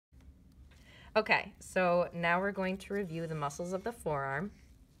Okay, so now we're going to review the muscles of the forearm.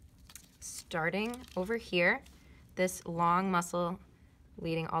 Starting over here, this long muscle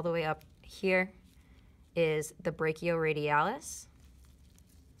leading all the way up here is the Brachioradialis.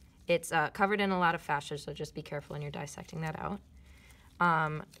 It's covered in a lot of fascia, so just be careful when you're dissecting that out.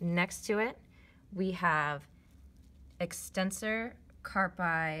 Next to it, we have Extensor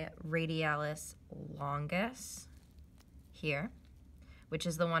Carpi Radialis Longus here, which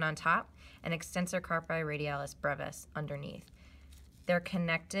is the one on top, and Extensor Carpi Radialis Brevis underneath. They're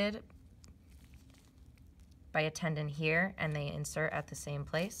connected by a tendon here, and they insert at the same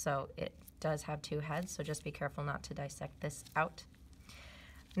place, so it does have two heads, so just be careful not to dissect this out.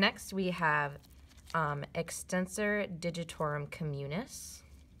 Next, we have Extensor Digitorum Communis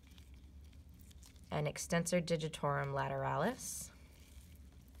and Extensor Digitorum Lateralis.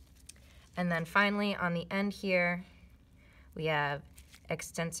 And then finally, on the end here, we have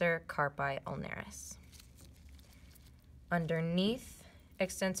Extensor Carpi Ulnaris. Underneath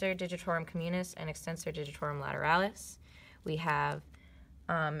Extensor Digitorum Communis and Extensor Digitorum Lateralis, we have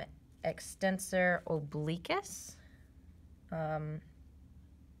Extensor Obliquus.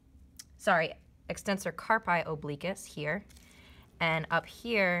 Extensor Carpi Obliquus here, and up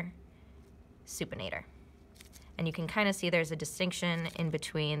here, supinator. And you can kind of see there's a distinction in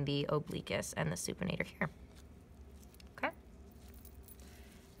between the obliquus and the supinator here. Okay?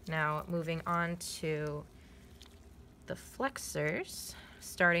 Now moving on to the flexors,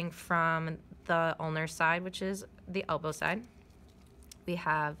 starting from the ulnar side, which is the elbow side. We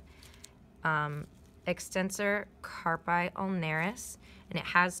have Extensor Carpi Ulnaris, and it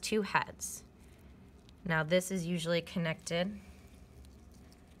has two heads. Now this is usually connected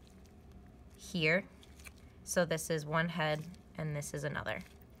here. So this is one head and this is another.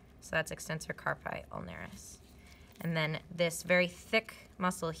 So that's Extensor Carpi Ulnaris. And then this very thick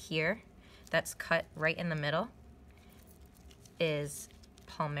muscle here that's cut right in the middle is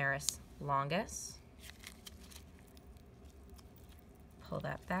Palmaris Longus. Pull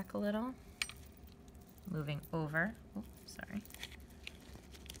that back a little. Moving over. Oh, sorry.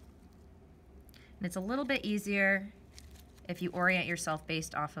 And it's a little bit easier if you orient yourself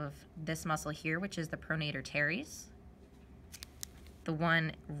based off of this muscle here, which is the pronator teres. The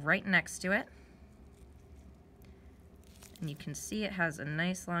one right next to it. And you can see it has a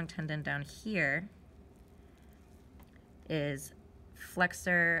nice long tendon down here, is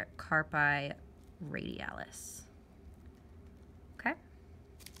Flexor Carpi Radialis. Okay?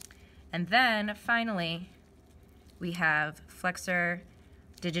 And then finally, we have Flexor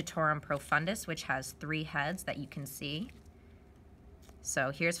Digitorum Profundus, which has three heads that you can see. So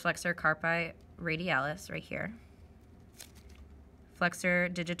here's Flexor Carpi Radialis right here. Flexor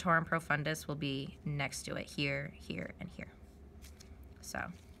Digitorum Profundus will be next to it here, here, and here. So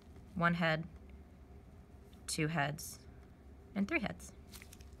one head, two heads, and three heads.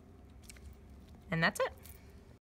 And that's it.